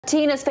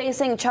Teen is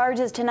facing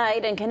charges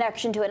tonight in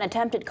connection to an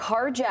attempted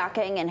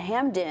carjacking in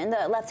Hamden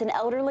that left an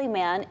elderly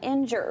man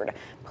injured.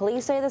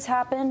 Police say this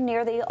happened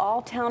near the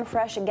All-Town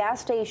Fresh gas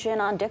station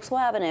on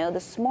Dixwell Avenue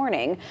this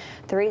morning.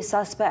 3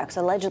 suspects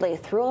allegedly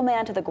threw a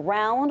man to the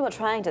ground while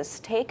trying to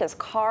take his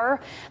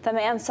car. The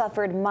man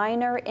suffered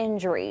minor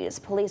injuries.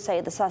 Police say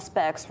the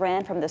suspects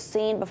ran from the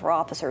scene before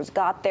officers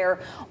got there.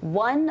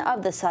 One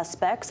of the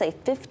suspects, a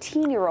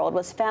 15-year-old,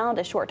 was found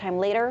a short time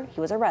later.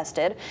 He was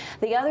arrested.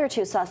 The other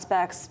 2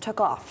 suspects took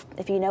off.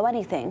 If you know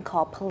anything,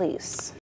 call police.